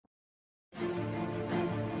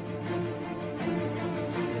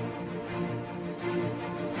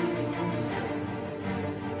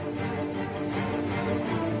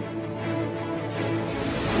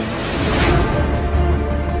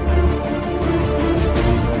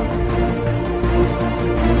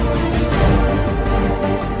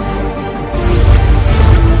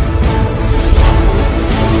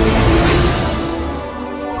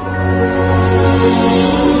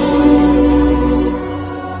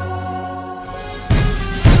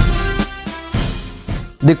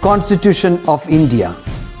The Constitution of India,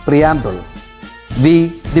 Preamble. We,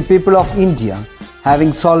 the people of India,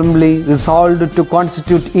 having solemnly resolved to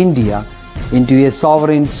constitute India into a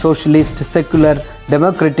sovereign, socialist, secular,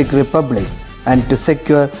 democratic republic and to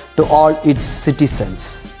secure to all its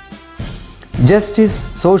citizens justice,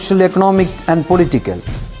 social, economic and political,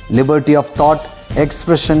 liberty of thought,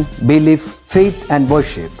 expression, belief, faith and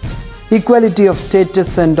worship, equality of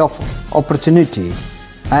status and of opportunity,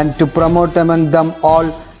 and to promote among them all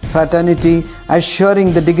fraternity,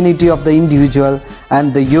 assuring the dignity of the individual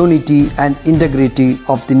and the unity and integrity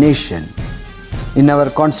of the nation. In our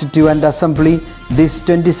Constituent Assembly, this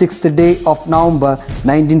 26th day of November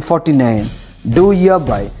 1949, do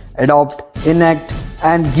hereby adopt, enact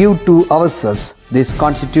and give to ourselves this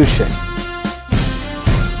Constitution.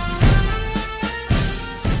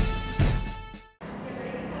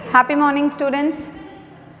 Happy morning, students.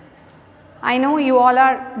 I know you all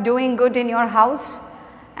are doing good in your house,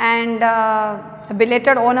 and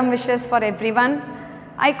belated Onam wishes for everyone.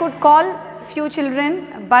 I could call few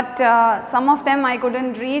children, but some of them I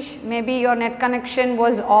couldn't reach. Maybe your net connection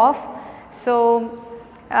was off. So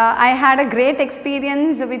I had a great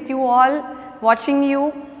experience with you all, watching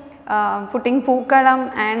you putting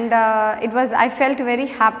Pookalam, and I felt very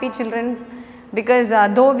happy, children, because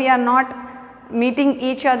though we are not meeting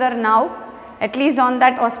each other now, at least on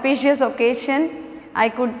that auspicious occasion, I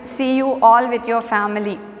could see you all with your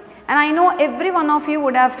family. And I know every one of you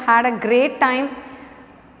would have had a great time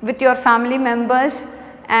with your family members,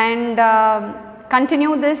 and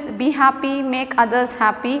continue this, be happy, make others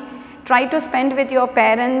happy. Try to spend with your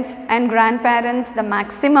parents and grandparents the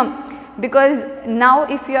maximum, because now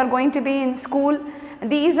if you are going to be in school,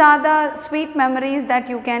 these are the sweet memories that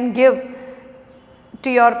you can give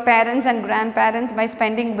to your parents and grandparents by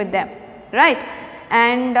spending with them, right?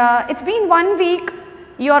 And it's been 1 week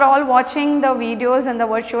you are all watching the videos in the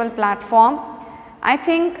virtual platform. I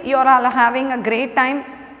think you are all having a great time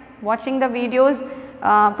watching the videos,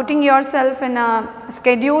 putting yourself in a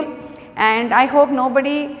schedule, and I hope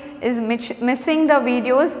nobody is missing the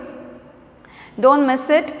videos. Don't miss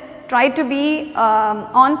it. Try to be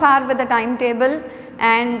on par with the timetable,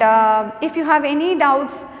 and if you have any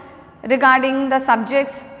doubts regarding the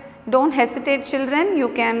subjects, don't hesitate, children. You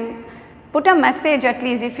can put a message, at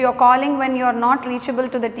least if you are calling when you are not reachable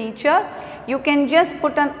to the teacher, you can just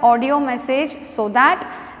put an audio message so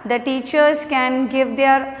that the teachers can give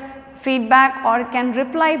their feedback or can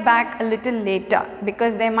reply back a little later,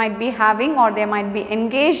 because they might be having or they might be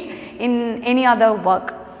engaged in any other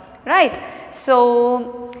work, right?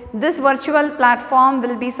 So this virtual platform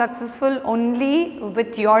will be successful only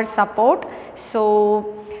with your support.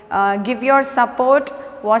 So give your support,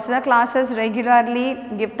 watch the classes regularly,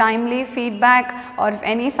 give timely feedback, or if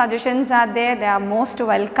any suggestions are there, they are most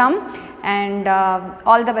welcome, and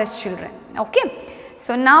all the best, children. Okay.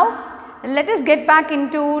 So now let us get back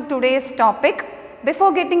into today's topic.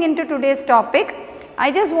 Before getting into today's topic,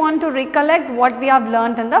 I just want to recollect what we have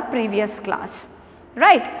learnt in the previous class,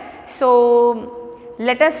 right? So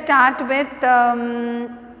let us start with,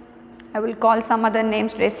 I will call some other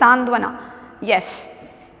names today, Sandwana. Yes.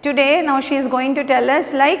 Today now she is going to tell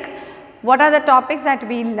us like what are the topics that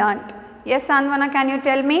we learnt. Yes, Sandwana, can you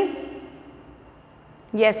tell me?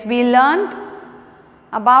 Yes, we learnt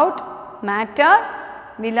about matter,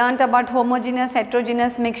 we learnt about homogeneous,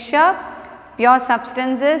 heterogeneous mixture, pure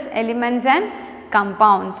substances, elements and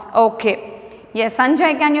compounds. Okay. Yes,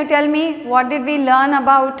 Sanjay, can you tell me what did we learn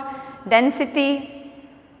about density?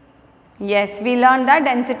 Yes, we learned that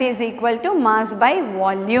density is equal to mass by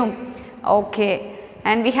volume. Okay.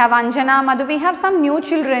 And we have Anjana, Madhu, we have some new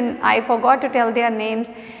children, I forgot to tell their names.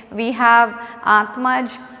 We have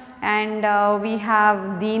Atmaj, and we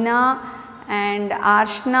have Deena and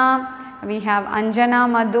Arshna, we have Anjana,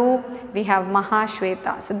 Madhu, we have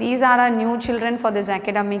Mahashweta. So these are our new children for this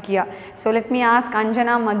academic year. So let me ask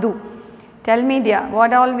Anjana, Madhu, tell me dear,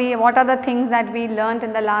 what are the things that we learnt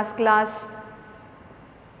in the last class?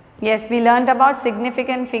 Yes, we learnt about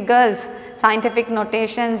significant figures, scientific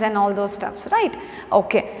notations and all those stuffs, right?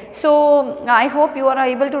 Okay. So I hope you are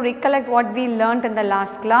able to recollect what we learnt in the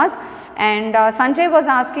last class, and Sanjay was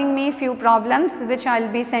asking me few problems which I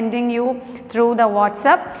will be sending you through the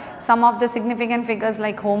WhatsApp, some of the significant figures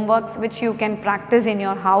like homeworks which you can practice in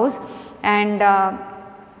your house. And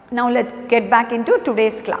now let us get back into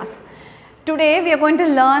today's class. Today we are going to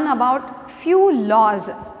learn about few laws.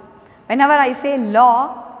 Whenever I say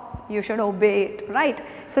law, you should obey it, right?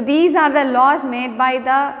 So these are the laws made by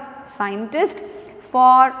the scientist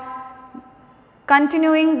for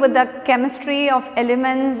continuing with the chemistry of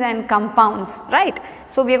elements and compounds, right?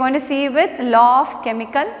 So we are going to see with law of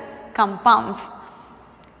chemical compounds.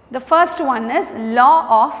 The first one is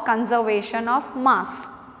law of conservation of mass.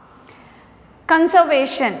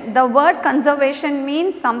 Conservation, the word conservation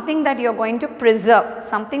means something that you are going to preserve,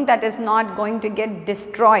 something that is not going to get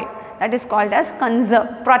destroyed, that is called as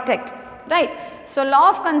conserve, protect, right. So, law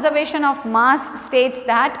of conservation of mass states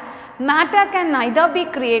that matter can neither be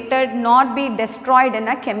created nor be destroyed in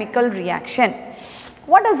a chemical reaction.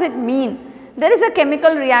 What does it mean? There is a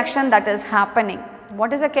chemical reaction that is happening.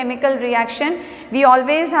 What is a chemical reaction? We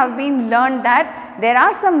always have been learned that there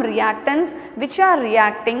are some reactants which are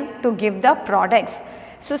reacting to give the products.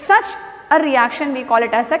 So, such a reaction we call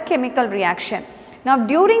it as a chemical reaction. Now,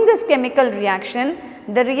 during this chemical reaction,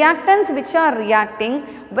 the reactants which are reacting,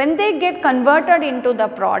 when they get converted into the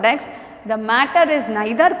products, the matter is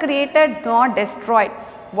neither created nor destroyed.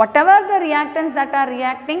 Whatever the reactants that are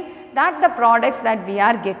reacting, that the products that we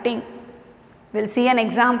are getting. We will see an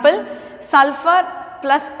example. Sulfur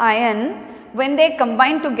plus iron, when they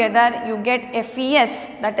combine together, you get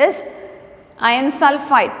FeS, that is iron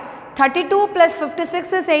sulfide. 32 plus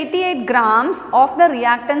 56 is 88 grams of the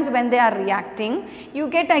reactants. When they are reacting, you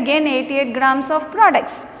get again 88 grams of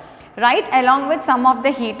products, right, along with some of the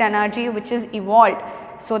heat energy which is evolved.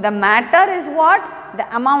 So, the matter is what?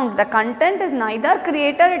 The amount, the content is neither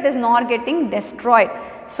created, it is nor getting destroyed.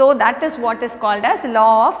 So, that is what is called as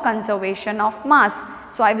law of conservation of mass.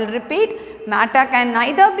 So, I will repeat, matter can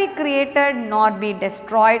neither be created nor be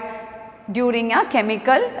destroyed during a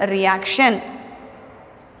chemical reaction.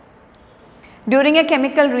 During a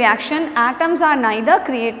chemical reaction, atoms are neither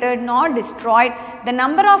created nor destroyed. The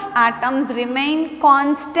number of atoms remain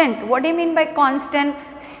constant. What do you mean by constant?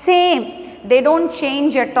 Same. They do not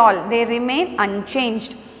change at all. They remain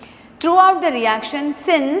unchanged throughout the reaction.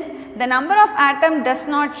 Since the number of atom does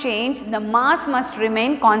not change, the mass must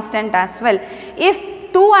remain constant as well. If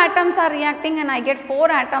 2 atoms are reacting and I get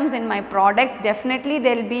 4 atoms in my products, definitely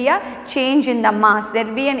there will be a change in the mass, there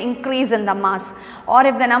will be an increase in the mass. Or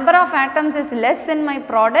if the number of atoms is less in my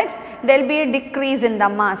products, there will be a decrease in the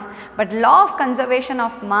mass. But law of conservation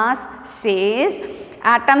of mass says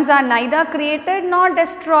atoms are neither created nor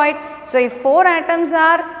destroyed. So, if 4 atoms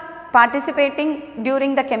are participating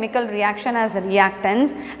during the chemical reaction as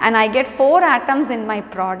reactants and I get 4 atoms in my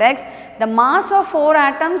products, the mass of 4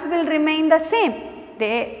 atoms will remain the same.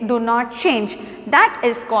 They do not change. That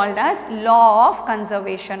is called as law of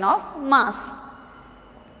conservation of mass.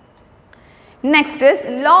 Next is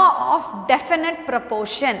law of definite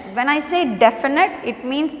proportion. When I say definite, it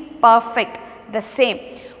means perfect, the same.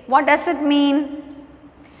 What does it mean?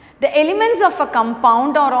 The elements of a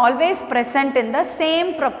compound are always present in the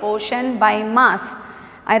same proportion by mass.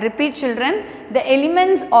 I repeat children, the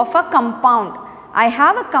elements of a compound. I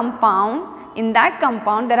have a compound, in that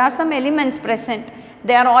compound there are some elements present.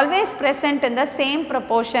 They are always present in the same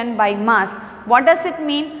proportion by mass. What does it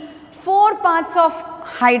mean? 4 parts of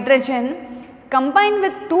hydrogen combined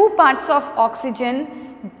with 2 parts of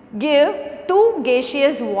oxygen give 2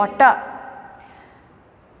 gaseous water.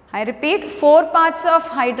 I repeat, 4 parts of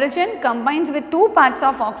hydrogen combines with 2 parts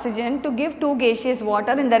of oxygen to give 2 gaseous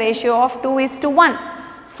water in the ratio of 2:1.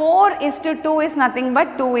 4:2 is nothing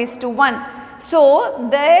but 2:1. So,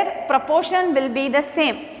 their proportion will be the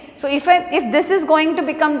same. So, if this is going to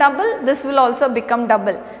become double, this will also become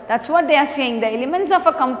double. That is what they are saying. The elements of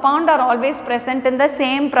a compound are always present in the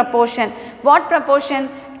same proportion. What proportion?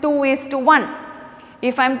 2:1.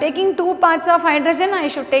 If I am taking 2 parts of hydrogen, I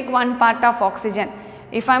should take 1 part of oxygen.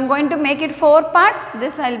 If I am going to make it 4 part,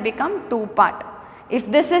 this will become 2 part.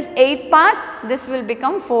 If this is 8 parts, this will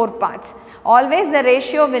become 4 parts. Always the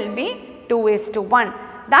ratio will be 2:1.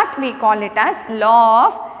 That we call it as law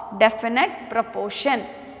of definite proportion.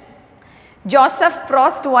 Joseph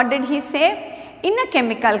Prost, what did he say? In a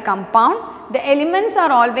chemical compound, the elements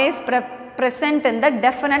are always present in the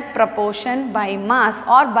definite proportion by mass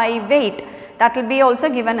or by weight. That will be also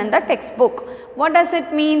given in the textbook. What does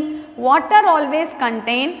it mean? Water always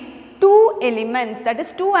contain 2 elements, that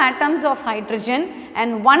is 2 atoms of hydrogen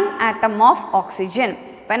and 1 atom of oxygen.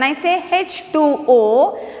 When I say H2O,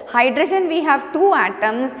 hydrogen we have 2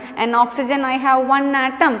 atoms and oxygen I have 1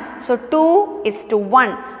 atom. So,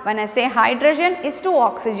 2:1. When I say hydrogen is to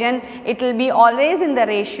oxygen, it will be always in the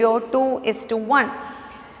ratio 2:1.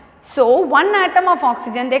 So, 1 atom of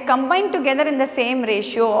oxygen, they combine together in the same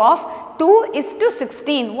ratio of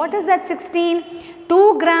 2:16. What is that 16? 2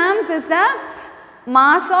 grams is the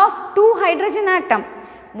mass of 2 hydrogen atom.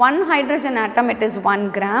 1 hydrogen atom, it is 1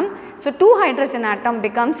 gram. So, 2 hydrogen atom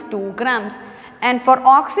becomes 2 grams. And for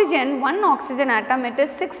oxygen, 1 oxygen atom, it is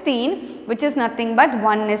 16, which is nothing but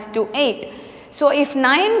 1:8. So, if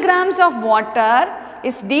 9 grams of water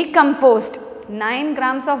is decomposed 9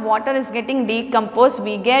 grams of water is getting decomposed,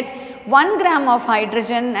 we get 1 gram of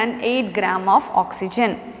hydrogen and 8 gram of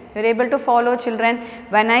oxygen. You are able to follow, children?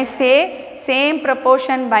 When I say same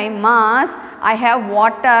proportion by mass, I have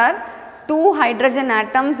water, 2 hydrogen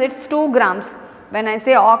atoms, it is 2 grams. When I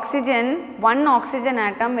say oxygen, 1 oxygen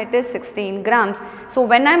atom, it is 16 grams. So,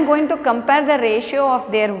 when I am going to compare the ratio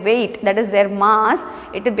of their weight, that is their mass,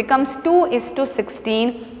 it becomes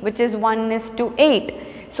 2:16, which is 1:8.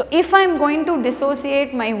 So, if I am going to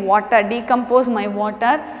dissociate my water, decompose my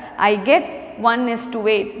water, I get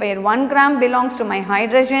 1:8, where 1 gram belongs to my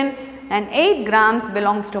hydrogen and 8 grams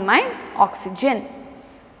belongs to my oxygen.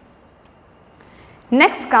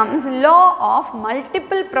 Next comes law of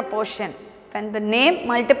multiple proportion. When the name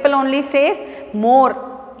multiple only says more,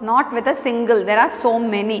 not with a single, there are so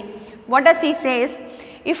many. What does he says?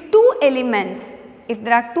 If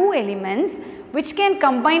there are two elements which can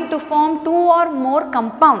combine to form 2 or more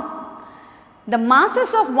compound, the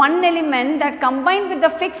masses of one element that combine with the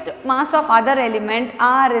fixed mass of other element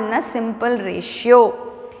are in a simple ratio.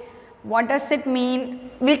 What does it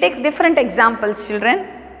mean? We will take different examples, children.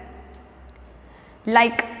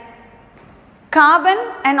 Like carbon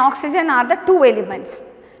and oxygen are the 2 elements.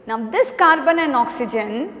 Now this carbon and oxygen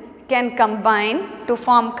can combine to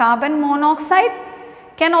form carbon monoxide,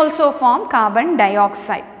 can also form carbon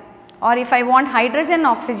dioxide. Or if I want hydrogen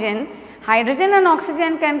and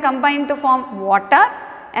oxygen can combine to form water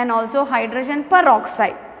and also hydrogen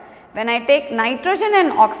peroxide. When I take nitrogen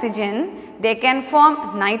and oxygen, they can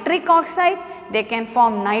form nitric oxide, they can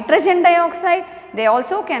form nitrogen dioxide, they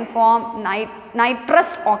also can form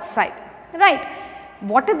nitrous oxide. Right.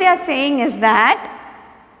 What they are saying is that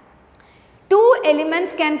 2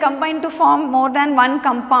 elements can combine to form more than one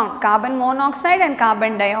compound, carbon monoxide and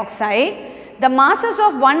carbon dioxide. The masses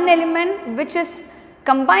of one element which is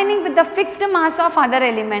combining with the fixed mass of other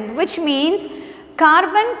element, which means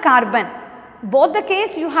carbon, both the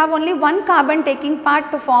case you have only one carbon taking part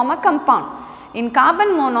to form a compound. In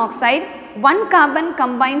carbon monoxide, one carbon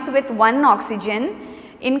combines with one oxygen.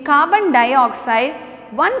 In carbon dioxide,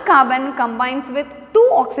 one carbon combines with 2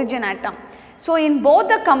 oxygen atom. So, in both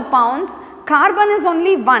the compounds, carbon is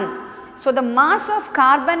only 1. So, the mass of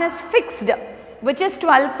carbon is fixed, which is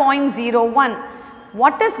 12.01.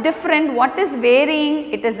 What is different? What is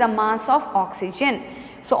varying? It is the mass of oxygen.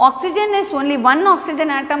 So, oxygen is only 1 oxygen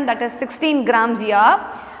atom, that is 16 grams here,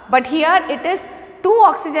 but here it is 2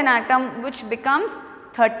 oxygen atom which becomes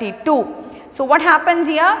 32. So, what happens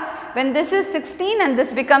here? When this is 16 and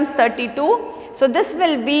this becomes 32, so this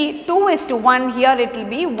will be 2:1, here it will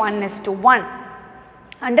be 1:1.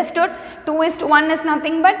 Understood? 2:1 is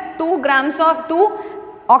nothing but 2 grams of 2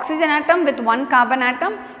 oxygen atom with 1 carbon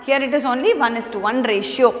atom, here it is only 1:1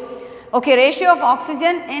 ratio. Okay, ratio of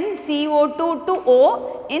oxygen in CO2 to O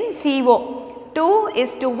in CO,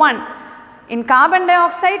 2:1. In carbon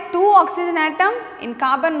dioxide 2 oxygen atom, in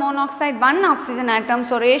carbon monoxide 1 oxygen atom.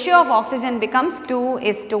 So, ratio of oxygen becomes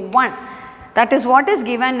 2:1. That is what is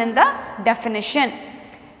given in the definition.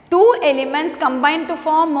 2 elements combine to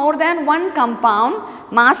form more than one compound,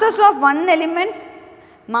 masses of one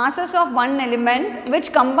element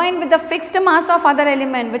which combine with the fixed mass of other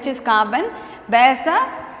element, which is carbon, bears a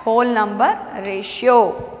whole number ratio.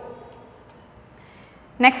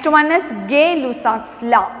 Next one is Gay-Lussac's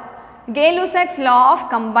law. Gay-Lussac's law of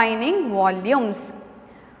combining volumes.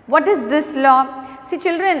 What is this law? See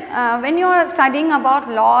children, when you are studying about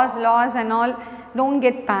laws and all, don't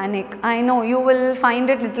get panic. I know you will find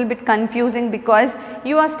it little bit confusing because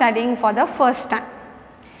you are studying for the first time.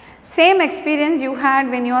 Same experience you had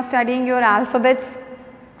when you are studying your alphabets,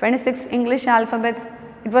 26 English alphabets.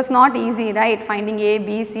 It was not easy, right? Finding A,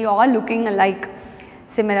 B, C all looking alike.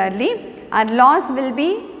 Similarly, our laws will be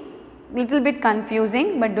little bit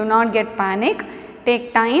confusing, but do not get panic.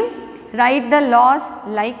 Take time, write the laws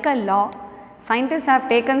like a law. Scientists have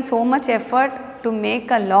taken so much effort to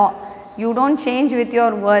make a law. You don't change with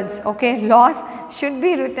your words, okay? Laws should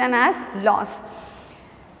be written as laws.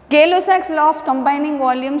 Gay-Lussac's law of combining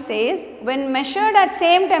volume says, when measured at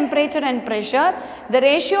same temperature and pressure, the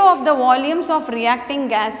ratio of the volumes of reacting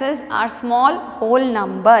gases are small whole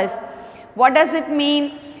numbers. What does it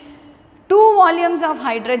mean? 2 volumes of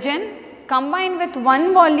hydrogen combine with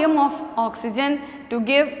 1 volume of oxygen to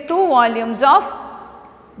give 2 volumes of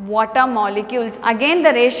water molecules. Again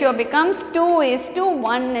the ratio becomes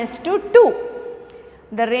 2:1:2.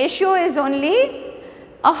 The ratio is only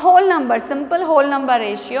a whole number, simple whole number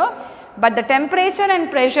ratio, but the temperature and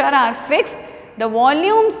pressure are fixed. The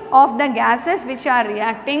volumes of the gases which are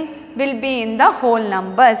reacting will be in the whole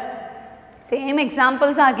numbers. Same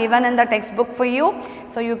examples are given in the textbook for you.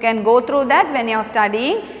 So, you can go through that when you are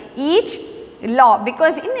studying. Each law,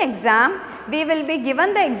 because in exam we will be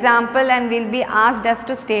given the example and we will be asked us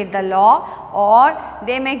to state the law, or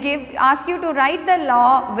they may ask you to write the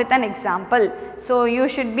law with an example. So, you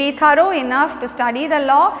should be thorough enough to study the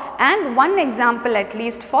law and one example at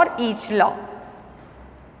least for each law.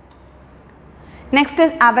 Next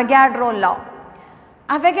is Avogadro law.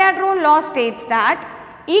 Avogadro law states that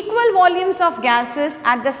equal volumes of gases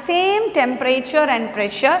at the same temperature and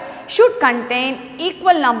pressure should contain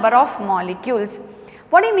equal number of molecules.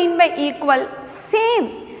 What do you mean by equal?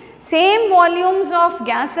 Same volumes of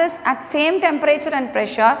gases at same temperature and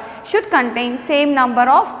pressure should contain same number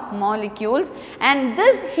of molecules, and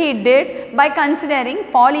this he did by considering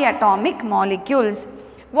polyatomic molecules.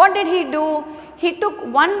 What did he do? He took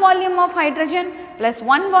one volume of hydrogen plus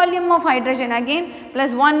one volume of hydrogen again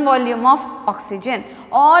plus one volume of oxygen.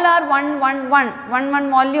 All are one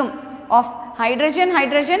volume of hydrogen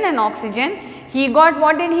and oxygen. He got,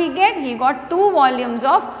 what did he get? He got 2 volumes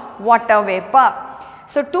of water vapor.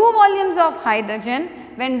 So, 2 volumes of hydrogen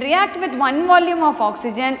when react with 1 volume of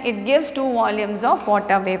oxygen, it gives 2 volumes of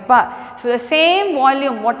water vapor. So, the same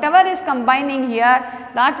volume, whatever is combining here,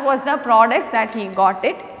 that was the products that he got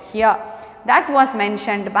it here. That was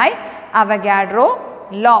mentioned by Avogadro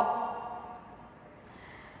law.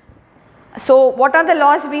 So, what are the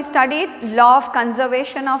laws we studied? Law of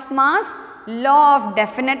conservation of mass, law of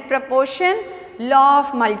definite proportion, law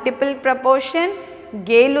of multiple proportion,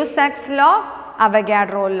 Gay-Lussac's law,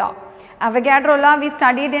 Avogadro law. Avogadro law we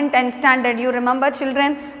studied in 10th standard. You remember,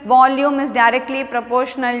 children, volume is directly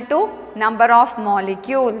proportional to number of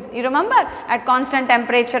molecules. You remember, at constant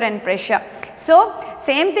temperature and pressure. So,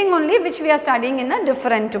 same thing only which we are studying in a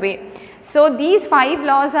different way. So, these 5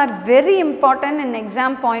 laws are very important in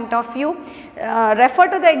exam point of view. Refer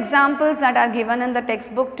to the examples that are given in the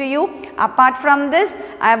textbook to you. Apart from this,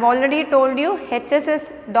 I have already told you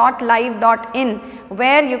hss.live.in,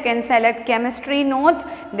 where you can select chemistry notes.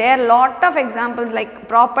 There are lot of examples like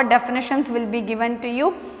proper definitions will be given to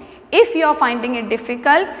you. If you are finding it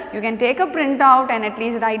difficult, you can take a printout and at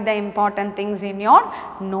least write the important things in your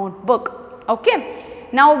notebook. Okay.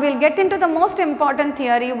 Now, we will get into the most important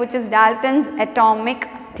theory, which is Dalton's atomic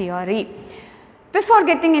theory. Before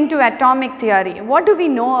getting into atomic theory, what do we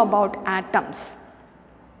know about atoms?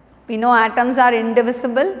 We know atoms are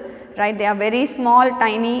indivisible, right? They are very small,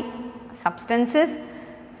 tiny substances,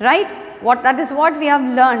 right? That is what we have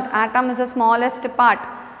learned. Atom is the smallest part.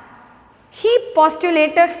 He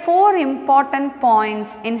postulated 4 important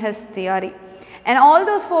points in his theory. And all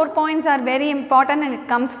those 4 points are very important, and it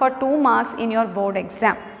comes for 2 marks in your board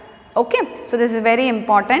exam. Okay. So, this is very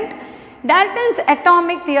important. Dalton's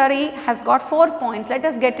atomic theory has got 4 points. Let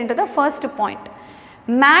us get into the first point.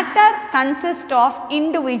 Matter consists of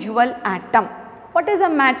individual atom. What is a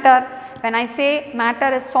matter? When I say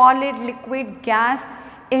matter is solid, liquid, gas,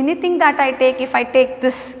 anything that I take, if I take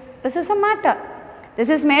this is a matter. This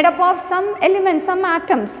is made up of some elements, some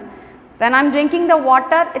atoms. When I am drinking the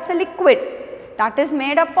water, it is a liquid. That is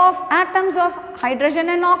made up of atoms of hydrogen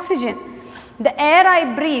and oxygen. The air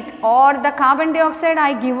I breathe or the carbon dioxide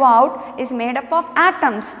I give out is made up of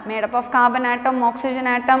atoms, made up of carbon atom, oxygen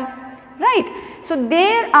atom, right. So,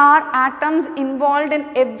 there are atoms involved in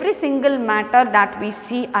every single matter that we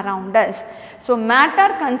see around us. So,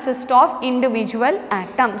 matter consists of individual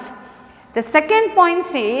atoms. The second point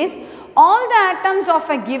says all the atoms of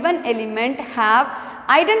a given element have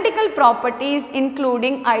identical properties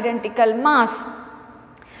including identical mass.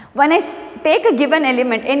 When I take a given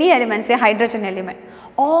element, any element, say hydrogen element,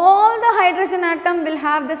 all the hydrogen atom will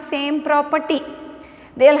have the same property.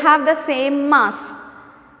 They will have the same mass.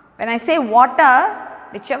 When I say water,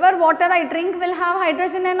 whichever water I drink will have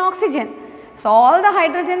hydrogen and oxygen. So, all the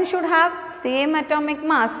hydrogen should have same atomic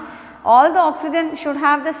mass. All the oxygen should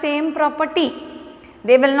have the same property.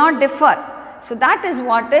 They will not differ. So, that is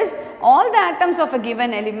what is all the atoms of a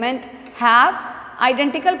given element have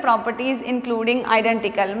identical properties including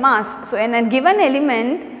identical mass. So, in a given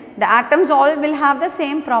element, the atoms all will have the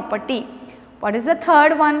same property. What is the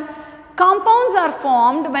third one? Compounds are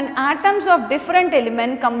formed when atoms of different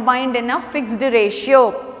element combined in a fixed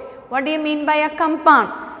ratio. What do you mean by a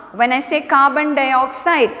compound? When I say carbon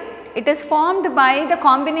dioxide, it is formed by the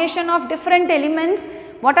combination of different elements.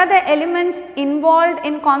 What are the elements involved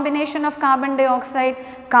in combination of carbon dioxide?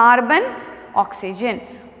 Carbon, oxygen.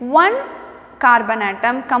 One carbon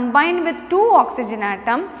atom combined with 2 oxygen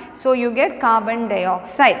atom, so you get carbon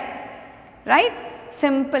dioxide, right?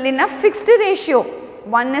 Simple enough, fixed ratio,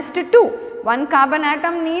 1:2. One carbon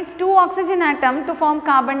atom needs 2 oxygen atom to form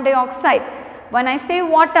carbon dioxide. When I say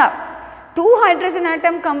water, 2 hydrogen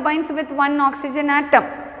atom combines with 1 oxygen atom,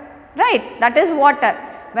 right? That is water.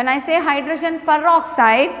 when I say hydrogen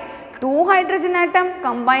peroxide, 2 hydrogen atom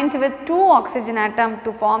combines with 2 oxygen atom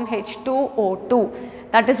to form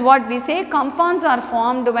H2O2. That is what we say compounds are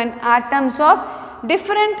formed when atoms of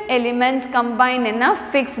different elements combine in a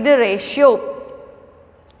fixed ratio.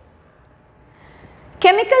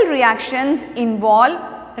 Chemical reactions involve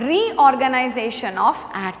reorganization of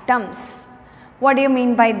atoms. What do you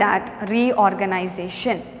mean by that?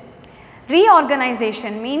 Reorganization.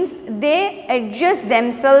 Reorganization means they adjust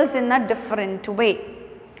themselves in a different way.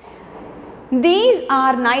 These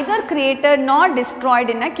are neither created nor destroyed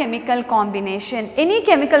in a chemical combination. Any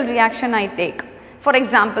chemical reaction I take, for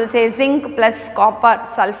example, say zinc plus copper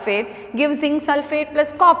sulfate gives zinc sulfate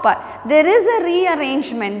plus copper. There is a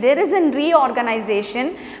rearrangement, there is a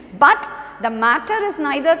reorganization, but the matter is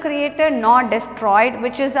neither created nor destroyed,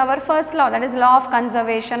 which is our first law, that is law of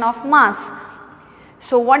conservation of mass.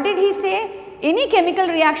 So what did he say? Any chemical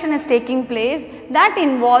reaction is taking place that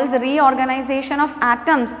involves reorganization of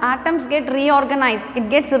atoms. Atoms get reorganized,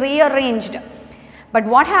 it gets rearranged. But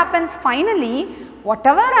what happens finally,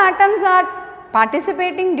 whatever atoms are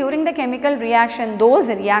participating during the chemical reaction, those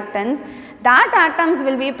reactants, that atoms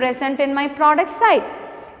will be present in my product side.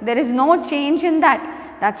 There is no change in that.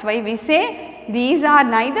 That is why we say these are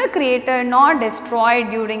neither created nor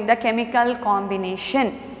destroyed during the chemical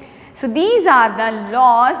combination. So these are the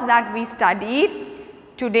laws that we studied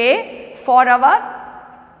today for our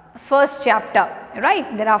first chapter, right.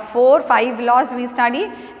 There are 4-5 laws we studied,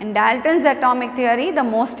 and Dalton's atomic theory the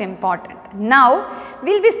most important. Now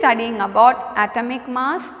we will be studying about atomic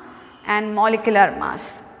mass and molecular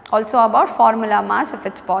mass, also about formula mass if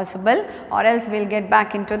it is possible, or else we will get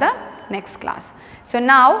back into the next class. So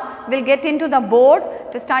now we will get into the board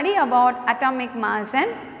to study about atomic mass and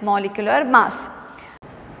molecular mass.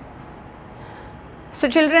 So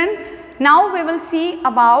children, now we will see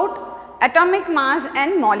about atomic mass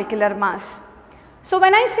and molecular mass. So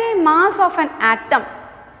when I say mass of an atom,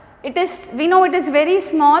 we know it is very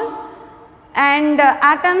small, and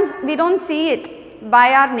atoms we do not see it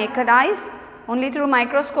by our naked eyes, only through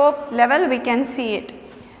microscope level we can see it.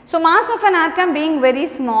 So mass of an atom being very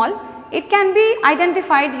small, it can be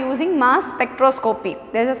identified using mass spectroscopy.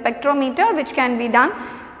 There is a spectrometer which can be done,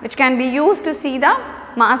 which can be used to see the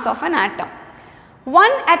mass of an atom.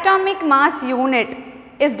 One atomic mass unit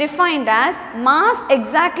is defined as mass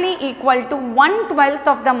exactly equal to 1/12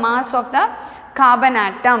 of the mass of the carbon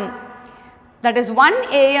atom. That is 1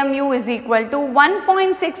 AMU is equal to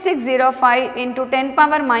 1.6605 into 10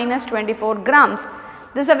 power minus 24 grams.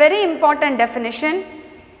 This is a very important definition.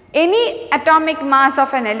 Any atomic mass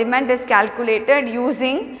of an element is calculated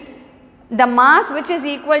using the mass which is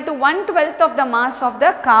equal to 1/12 of the mass of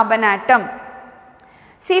the carbon atom.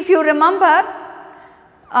 See, if you remember,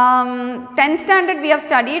 10th standard we have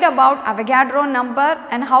studied about Avogadro number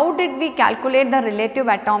and how did we calculate the relative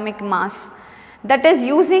atomic mass. That is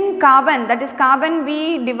using carbon, that is carbon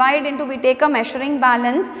we divide into, we take a measuring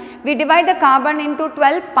balance, we divide the carbon into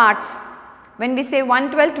 12 parts. When we say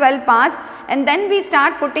 1/12, 12 parts, and then we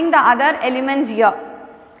start putting the other elements here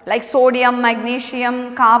like sodium,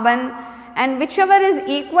 magnesium, carbon, and whichever is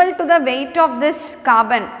equal to the weight of this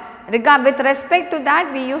carbon. With respect to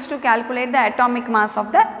that, we used to calculate the atomic mass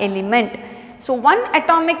of the element. So one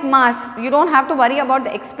atomic mass, you do not have to worry about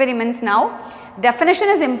the experiments now. Definition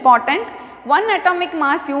is important. One atomic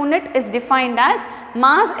mass unit is defined as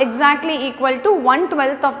mass exactly equal to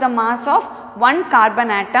 1/12 of the mass of one carbon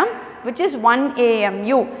atom, which is 1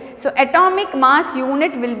 AMU. So atomic mass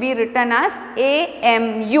unit will be written as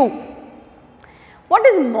AMU. What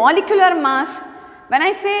is molecular mass? When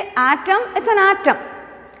I say atom, it is an atom.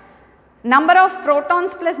 Number of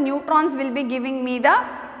protons plus neutrons will be giving me the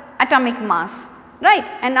atomic mass, right,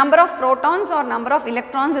 and number of protons or number of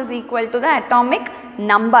electrons is equal to the atomic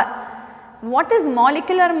number. What is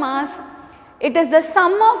molecular mass? It is the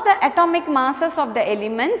sum of the atomic masses of the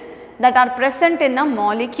elements that are present in a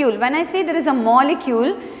molecule. When I say there is a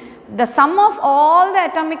molecule, the sum of all the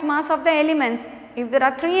atomic mass of the elements, if there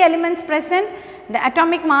are 3 elements present, the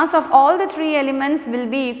atomic mass of all the 3 elements will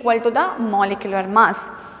be equal to the molecular mass.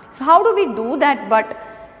 So how do we do that? But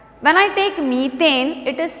when I take methane,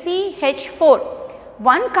 it is CH4,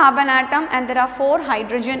 one carbon atom and there are 4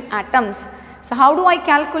 hydrogen atoms. So how do I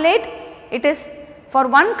calculate? It is for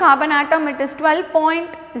one carbon atom it is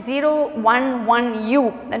 12.011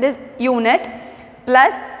 U, that is unit,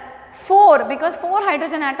 plus 4 because 4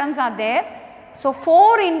 hydrogen atoms are there. So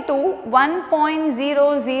 4 into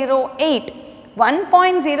 1.008,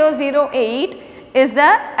 1.008 is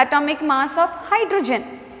the atomic mass of hydrogen.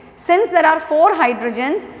 Since there are 4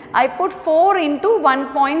 hydrogens, I put 4 into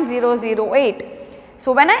 1.008.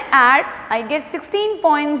 So when I add, I get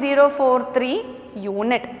 16.043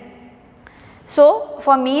 unit. So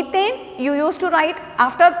for methane, you used to write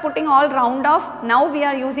after putting all round off, now we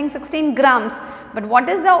are using 16 grams. But what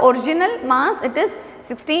is the original mass? It is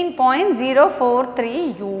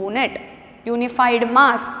 16.043 unit, unified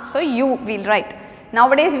mass. So U we will write.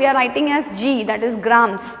 Nowadays we are writing as G, that is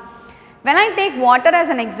grams. When I take water as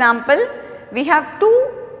an example, we have 2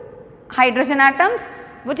 hydrogen atoms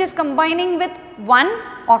which is combining with 1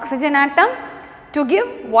 oxygen atom to give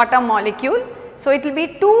water molecule. So it will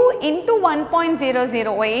be 2 into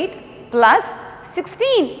 1.008 plus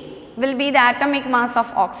 16 will be the atomic mass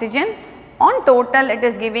of oxygen. On total it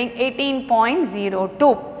is giving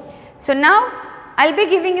 18.02. So now I will be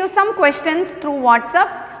giving you some questions through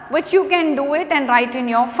WhatsApp which you can do it and write in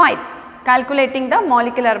your file, calculating the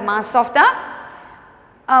molecular mass of the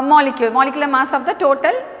molecular mass of the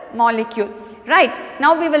total molecule. Right.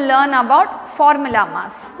 Now we will learn about formula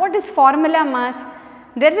mass. What is formula mass?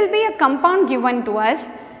 There will be a compound given to us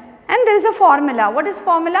and there is a formula. What is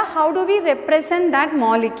formula? How do we represent that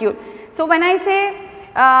molecule? So when I say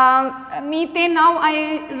methane, now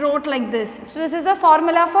I wrote like this. So this is a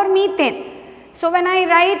formula for methane. So when I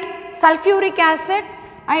write sulfuric acid,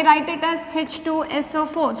 I write it as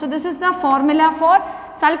H2SO4. So this is the formula for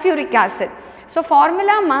sulfuric acid. So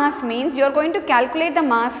formula mass means you are going to calculate the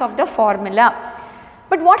mass of the formula.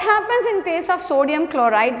 But what happens in case of sodium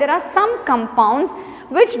chloride? There are some compounds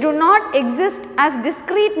which do not exist as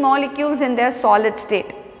discrete molecules in their solid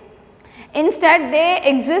state. Instead they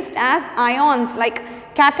exist as ions like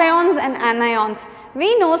cations and anions.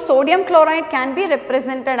 We know sodium chloride can be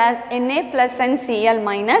represented as Na plus and Cl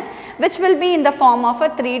minus, which will be in the form of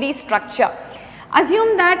a 3D structure.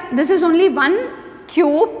 Assume that this is only one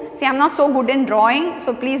cube. See, I am not so good in drawing,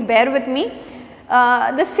 so please bear with me.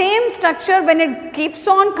 The same structure, when it keeps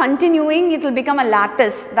on continuing, it will become a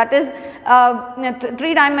lattice, that is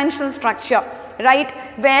three-dimensional structure, right,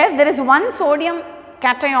 where there is one sodium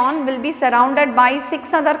cation will be surrounded by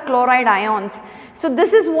 6 other chloride ions. So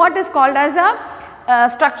this is what is called as a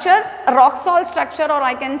structure, a rock salt structure, or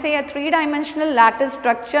I can say a three-dimensional lattice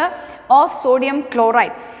structure of sodium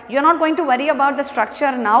chloride. You are not going to worry about the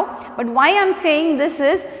structure now, but why I am saying this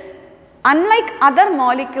is, unlike other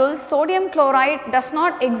molecules, sodium chloride does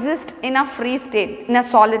not exist in a free state, in a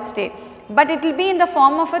solid state, but it will be in the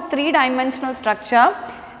form of a three-dimensional structure.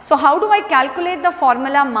 So how do I calculate the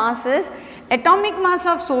formula mass? Is atomic mass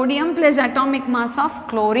of sodium plus atomic mass of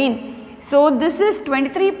chlorine. So this is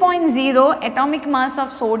 23.0 atomic mass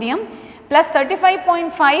of sodium plus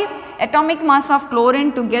 35.5 atomic mass of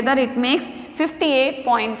chlorine, together it makes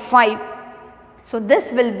 58.5. So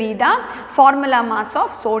this will be the formula mass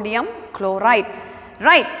of sodium chloride,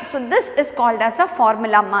 right. So this is called as a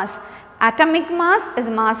formula mass. Atomic mass is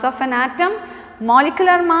mass of an atom,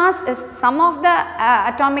 molecular mass is sum of the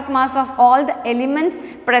atomic mass of all the elements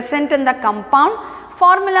present in the compound.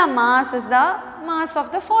 Formula mass is the mass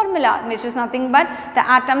of the formula, which is nothing but the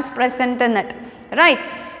atoms present in it, right.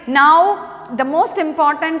 Now the most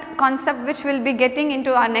important concept which we will be getting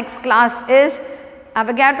into our next class is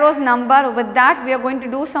Avogadro's number. With that we are going to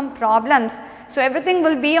do some problems. So everything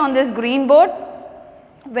will be on this green board,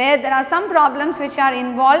 where there are some problems which are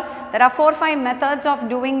involved. There are 4 or 5 methods of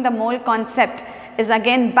doing the mole concept, is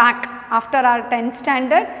again back after our 10th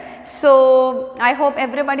standard. So I hope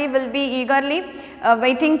everybody will be eagerly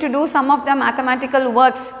waiting to do some of the mathematical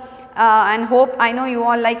works, and hope, I know you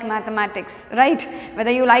all like mathematics, right.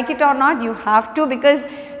 Whether you like it or not, you have to, because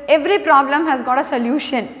every problem has got a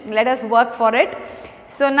solution. Let us work for it.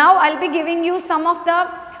 So now I will be giving you some of the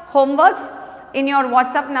homeworks in your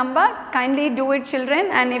WhatsApp number. Kindly do it, children,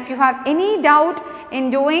 and if you have any doubt in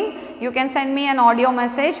doing, you can send me an audio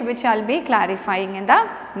message which I will be clarifying in the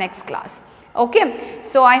next class. Okay.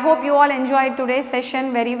 So I hope you all enjoyed today's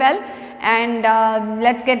session very well, and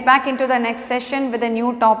let's get back into the next session with a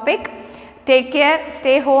new topic. Take care,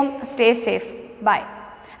 stay home, stay safe. Bye.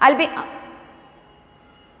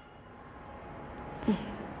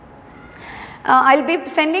 I'll be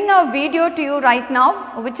sending a video to you right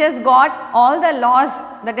now which has got all the laws,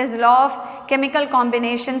 that is law of chemical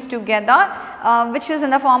combinations together, which is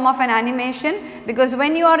in the form of an animation, because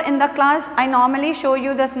when you are in the class, I normally show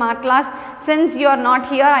you the smart class. Since you are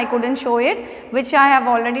not here, I could not show it, which I have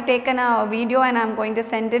already taken a video and I am going to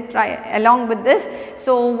send it along with this.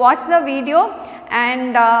 So watch the video,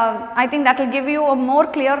 and I think that will give you a more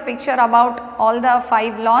clear picture about all the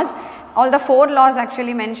 5 laws, all the 4 laws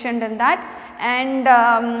actually mentioned in that. And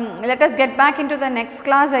let us get back into the next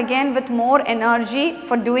class again with more energy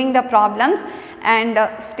for doing the problems, and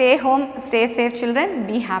stay home, stay safe, children,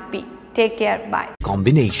 be happy, take care, bye.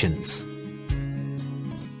 Combinations.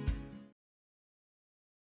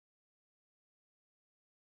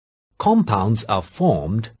 Compounds are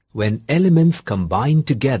formed when elements combine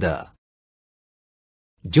together.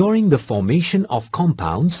 During the formation of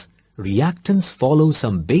compounds, reactants follow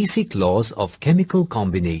some basic laws of chemical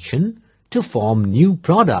combination to form new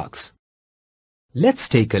products. Let's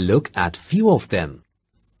take a look at few of them.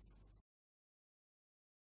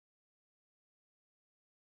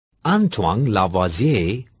 Antoine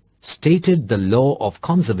Lavoisier stated the law of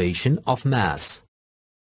conservation of mass.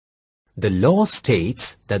 The law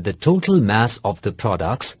states that the total mass of the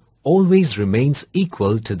products always remains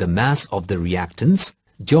equal to the mass of the reactants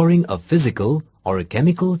during a physical or a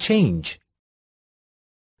chemical change.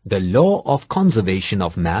 The law of conservation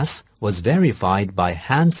of mass was verified by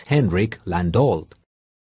Hans Henrik Landolt.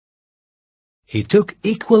 He took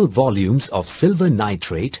equal volumes of silver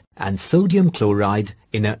nitrate and sodium chloride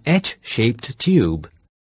in a H-shaped tube.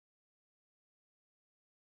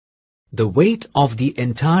 The weight of the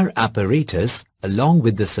entire apparatus along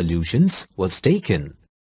with the solutions was taken.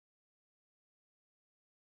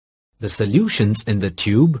 The solutions in the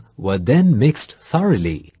tube were then mixed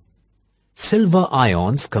thoroughly. Silver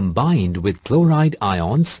ions combined with chloride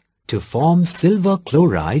ions to form silver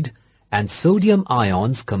chloride and sodium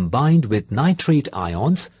ions combined with nitrate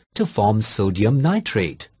ions to form sodium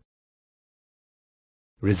nitrate,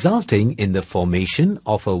 resulting in the formation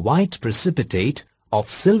of a white precipitate of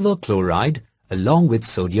silver chloride along with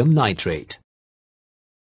sodium nitrate.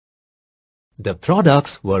 The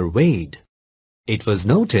products were weighed. It was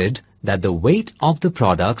noted that the weight of the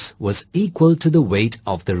products was equal to the weight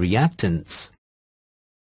of the reactants.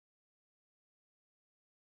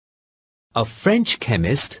 A French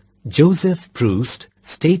chemist, Joseph Proust,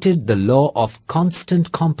 stated the law of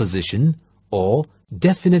constant composition or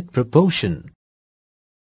definite proportion.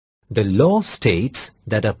 The law states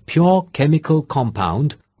that a pure chemical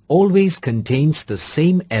compound always contains the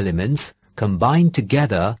same elements combined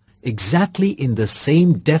together exactly in the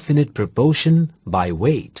same definite proportion by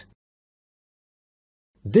weight.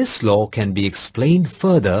 This law can be explained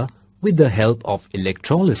further with the help of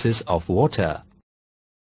electrolysis of water.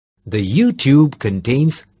 The U-tube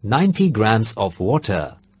contains 90 grams of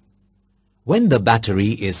water. When the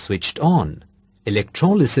battery is switched on,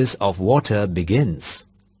 electrolysis of water begins.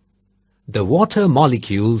 The water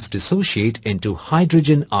molecules dissociate into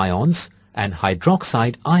hydrogen ions and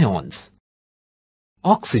hydroxide ions.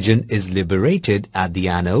 Oxygen is liberated at the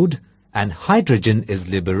anode and hydrogen is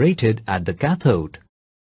liberated at the cathode.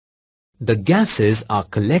 The gases are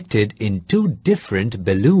collected in two different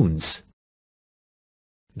balloons.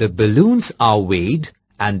 The balloons are weighed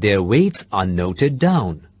and their weights are noted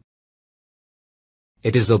down.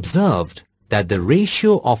 It is observed that the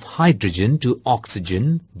ratio of hydrogen to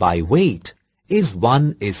oxygen by weight is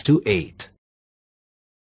 1:8.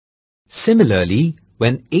 Similarly,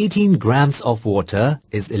 when 18 grams of water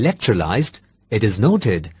is electrolyzed, it is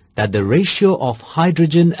noted that the ratio of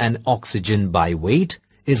hydrogen and oxygen by weight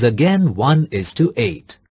is again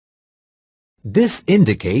 1:8. This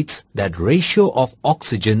indicates that ratio of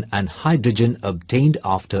oxygen and hydrogen obtained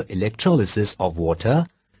after electrolysis of water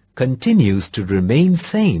continues to remain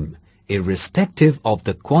same irrespective of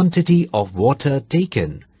the quantity of water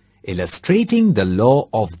taken, illustrating the law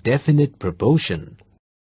of definite proportion.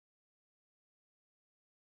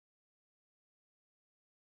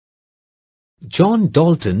 John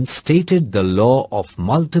Dalton stated the law of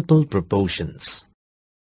multiple proportions.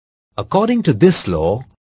 According to this law,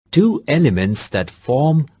 two elements that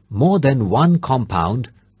form more than one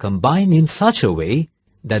compound combine in such a way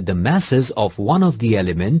that the masses of one of the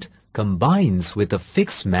element combines with a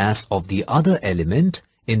fixed mass of the other element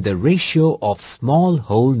in the ratio of small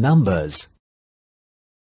whole numbers.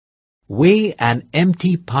 Weigh an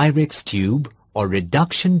empty Pyrex tube or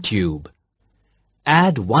reduction tube.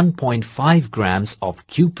 Add 1.5 grams of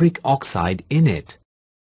cupric oxide in it.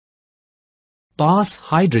 Pass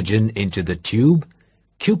hydrogen into the tube.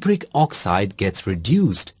 Cupric oxide gets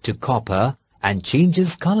reduced to copper and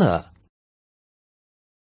changes color.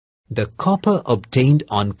 The copper obtained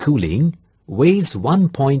on cooling weighs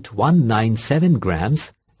 1.197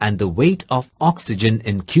 grams and the weight of oxygen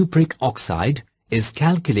in cupric oxide is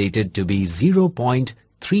calculated to be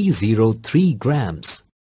 0.303 grams.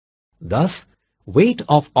 Thus, weight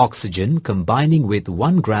of oxygen combining with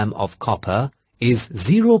 1 gram of copper is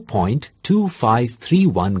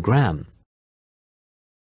 0.2531 gram.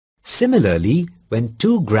 Similarly, when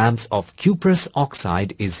 2 grams of cuprous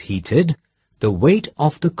oxide is heated, the weight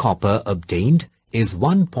of the copper obtained is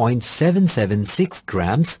 1.776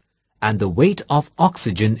 grams and the weight of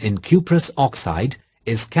oxygen in cuprous oxide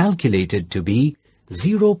is calculated to be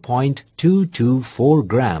 0.224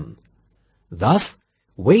 gram. Thus,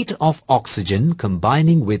 weight of oxygen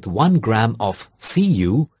combining with 1 gram of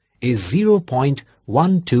Cu is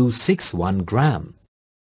 0.1261 gram.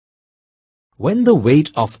 When the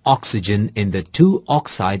weight of oxygen in the two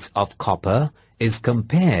oxides of copper is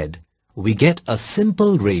compared, we get a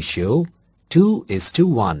simple ratio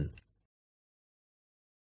 2:1.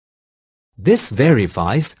 This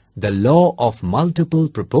verifies the law of multiple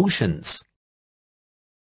proportions.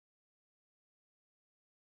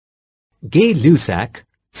 Gay-Lussac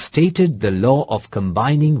stated the law of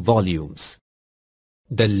combining volumes.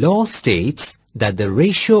 The law states that the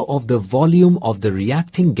ratio of the volume of the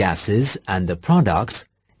reacting gases and the products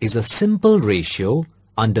is a simple ratio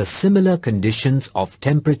under similar conditions of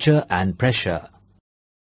temperature and pressure.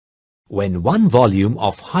 When one volume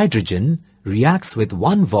of hydrogen reacts with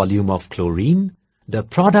one volume of chlorine, the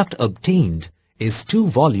product obtained is 2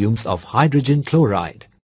 volumes of hydrogen chloride.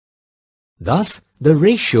 Thus, the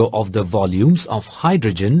ratio of the volumes of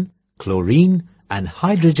hydrogen, chlorine and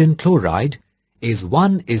hydrogen chloride is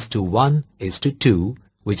 1:1:2,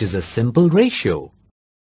 which is a simple ratio.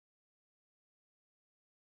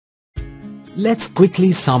 Let's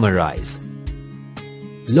quickly summarize.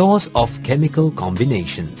 Laws of chemical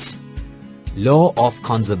combinations. Law of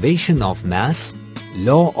conservation of mass.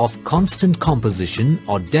 Law of constant composition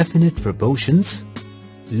or definite proportions.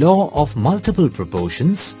 Law of multiple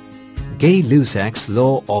proportions. Gay-Lussac's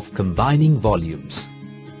law of combining volumes.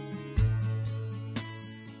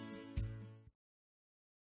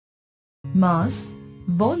 Mass,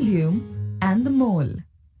 volume and the mole.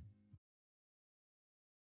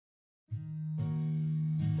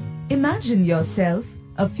 Imagine yourself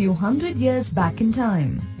a few hundred years back in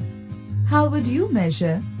time. How would you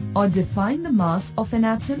measure or define the mass of an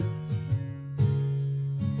atom?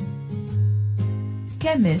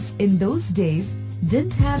 Chemists in those days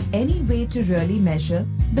didn't have any way to really measure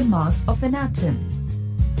the mass of an atom.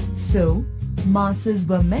 So, masses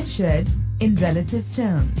were measured in relative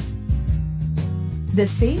terms. The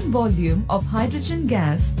same volume of hydrogen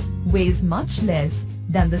gas weighs much less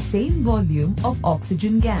than the same volume of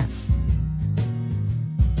oxygen gas.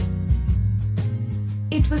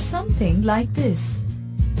 It was something like this.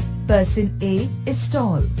 Person A is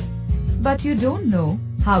tall, but you don't know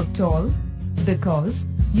how tall because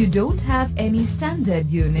you don't have any standard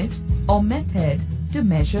unit or method to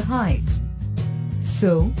measure height.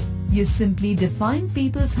 So, you simply define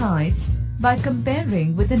people's heights by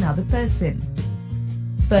comparing with another person.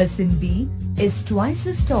 Person B is twice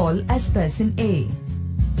as tall as person A.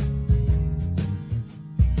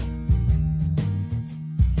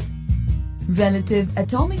 Relative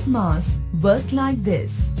atomic mass works like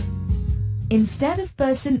this. Instead of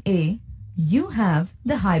person A, you have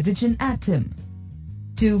the hydrogen atom.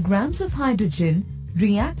 2 grams of hydrogen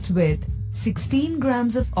react with 16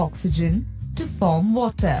 grams of oxygen to form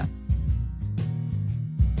water.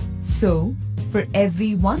 So, for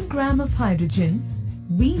every 1 gram of hydrogen,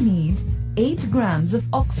 we need 8 grams of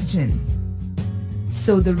oxygen.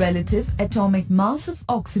 So the relative atomic mass of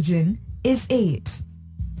oxygen is 8.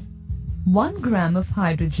 1 gram of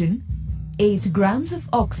hydrogen, 8 grams of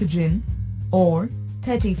oxygen or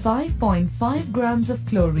 35.5 grams of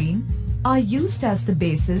chlorine are used as the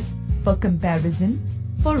basis for comparison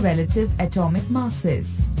for relative atomic masses.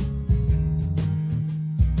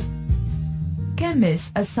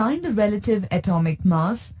 Chemists assign the relative atomic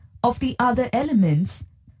mass of the other elements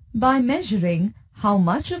by measuring how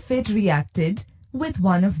much of it reacted with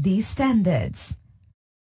one of these standards.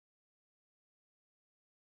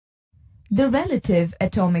 The relative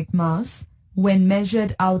atomic mass, when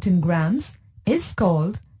measured out in grams, is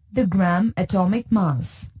called the gram atomic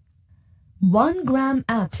mass. 1 gram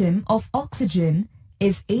atom of oxygen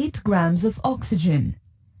is 8 grams of oxygen.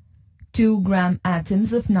 2 gram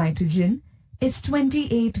atoms of nitrogen is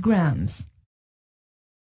 28 grams.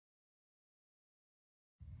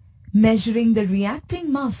 Measuring the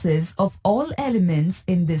reacting masses of all elements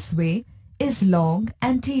in this way is long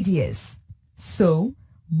and tedious. So,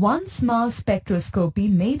 once mass spectroscopy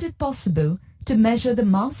made it possible to measure the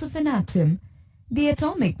mass of an atom, the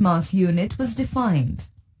atomic mass unit was defined.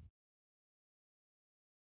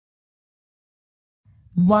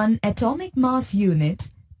 1 atomic mass unit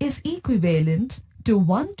is equivalent to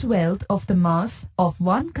 1/12 of the mass of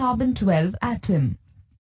 1 carbon-12 atom.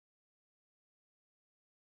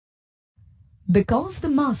 Because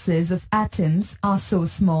the masses of atoms are so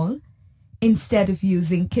small, instead of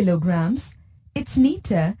using kilograms, it's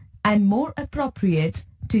neater and more appropriate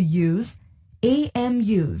to use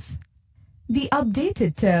AMUs. The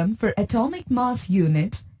updated term for atomic mass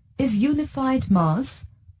unit is unified mass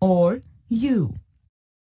or U.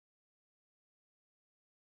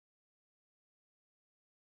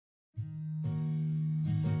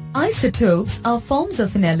 Isotopes are forms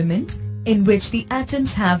of an element in which the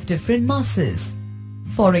atoms have different masses.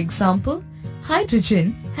 For example,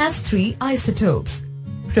 hydrogen has 3 isotopes: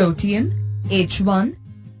 protium H1,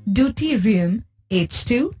 deuterium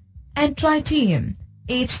H2 and tritium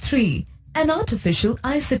H3, an artificial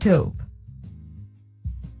isotope.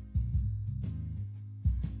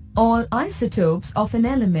 All isotopes of an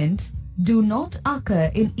element do not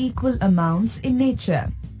occur in equal amounts in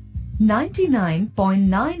nature.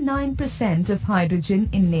 99.99% of hydrogen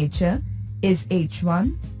in nature is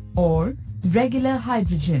H1 or regular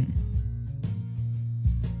hydrogen.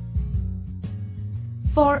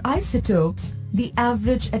 For isotopes, the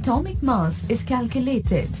average atomic mass is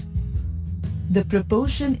calculated. The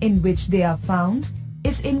proportion in which they are found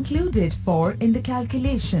is included in the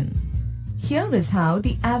calculation. Here is how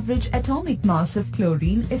the average atomic mass of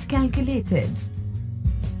chlorine is calculated.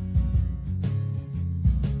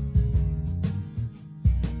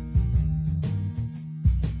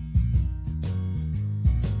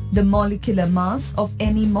 The molecular mass of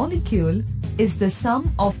any molecule is the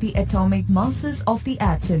sum of the atomic masses of the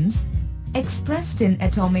atoms expressed in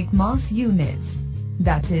atomic mass units,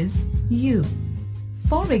 that is, U.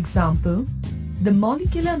 For example, the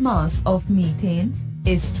molecular mass of methane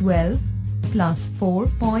is 12 plus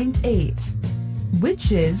 4.8,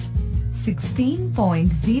 which is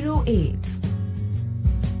 16.08.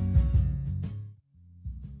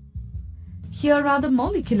 Here are the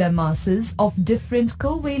molecular masses of different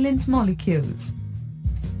covalent molecules.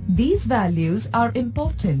 These values are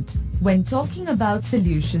important when talking about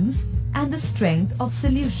solutions and the strength of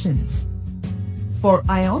solutions. For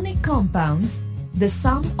ionic compounds, the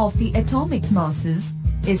sum of the atomic masses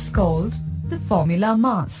is called the formula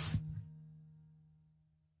mass.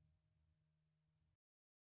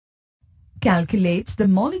 Calculates the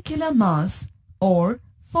molecular mass or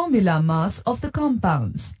formula mass of the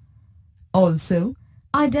compounds. Also,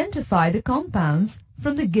 identify the compounds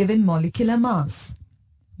from the given molecular mass.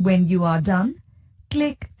 When you are done,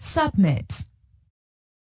 click Submit.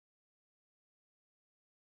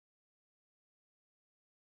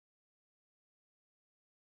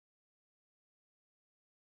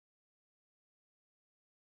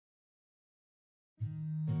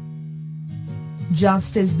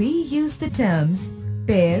 Just as we use the terms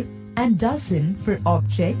pair and dozen for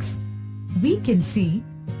objects, we can see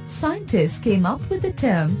scientists came up with the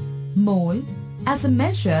term mole as a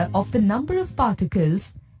measure of the number of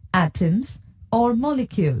particles, atoms, or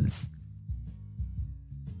molecules.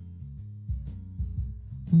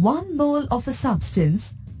 1 mole of a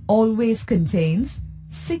substance always contains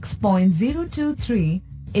 6.023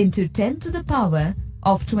 into 10 to the power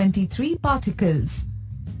of 23 particles,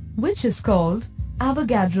 which is called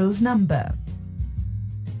Avogadro's number.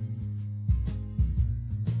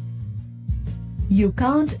 You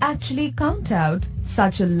can't actually count out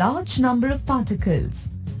such a large number of particles.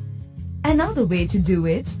 Another way to do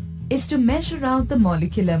it is to measure out the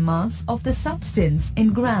molecular mass of the substance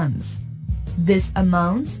in grams. This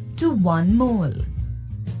amounts to 1 mole.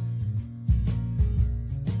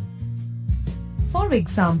 For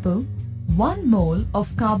example, 1 mole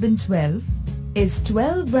of carbon-12 is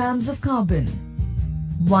 12 grams of carbon.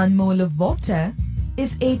 1 mole of water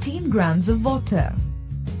is 18 grams of water.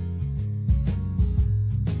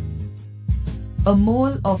 A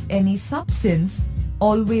mole of any substance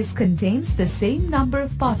always contains the same number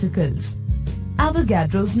of particles,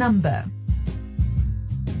 Avogadro's number.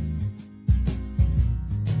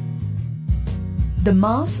 The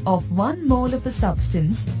mass of 1 mole of a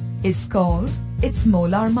substance is called its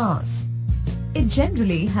molar mass. It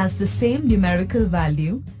generally has the same numerical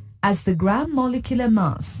value as the gram molecular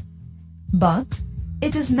mass, but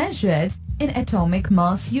it is measured in atomic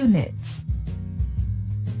mass units.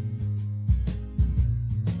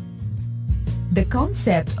 The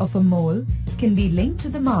concept of a mole can be linked to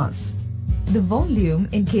the mass, the volume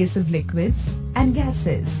in case of liquids and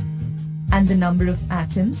gases, and the number of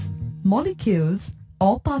atoms, molecules,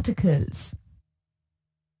 or particles.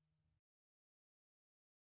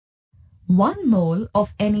 1 mole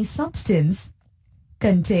of any substance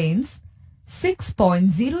contains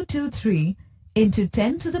 6.023 into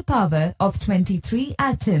 10 to the power of 23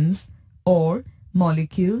 atoms or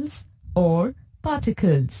molecules or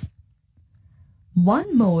particles.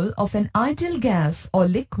 1 mole of an ideal gas or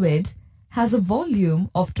liquid has a volume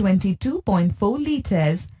of 22.4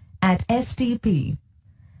 liters at STP.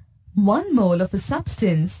 1 mole of a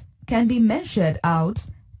substance can be measured out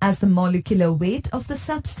as the molecular weight of the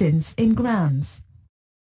substance in grams.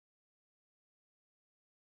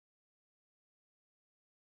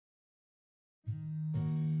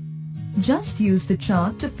 Just use the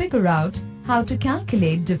chart to figure out how to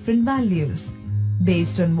calculate different values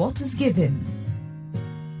based on what is given.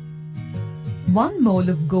 1 mole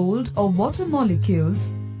of gold or water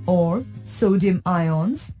molecules or sodium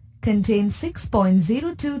ions contain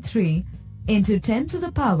 6.023 into 10 to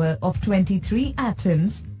the power of 23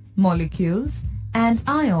 atoms, molecules and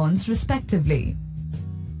ions respectively.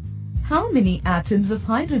 How many atoms of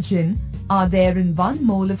hydrogen are there in 1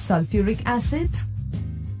 mole of sulfuric acid?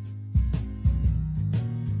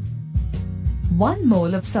 1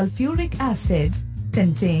 mole of sulfuric acid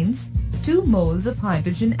contains 2 moles of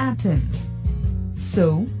hydrogen atoms.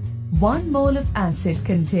 So, 1 mole of acid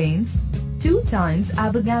contains 2 times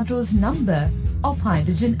Avogadro's number of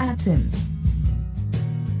hydrogen atoms.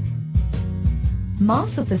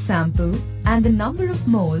 Mass of a sample and the number of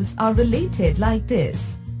moles are related like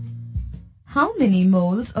this. How many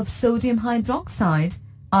moles of sodium hydroxide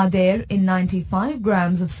are there in 95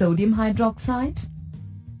 grams of sodium hydroxide?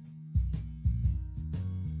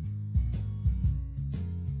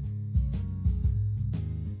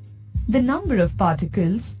 The number of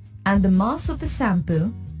particles and the mass of a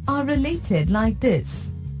sample are related like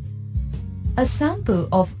this. A sample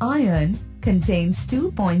of iron contains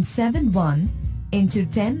 2.71 into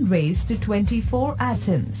 10 raised to 24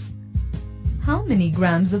 atoms. How many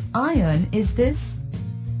grams of iron is this?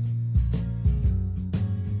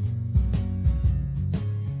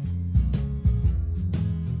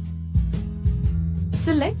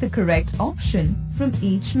 Select the correct option from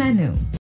each menu.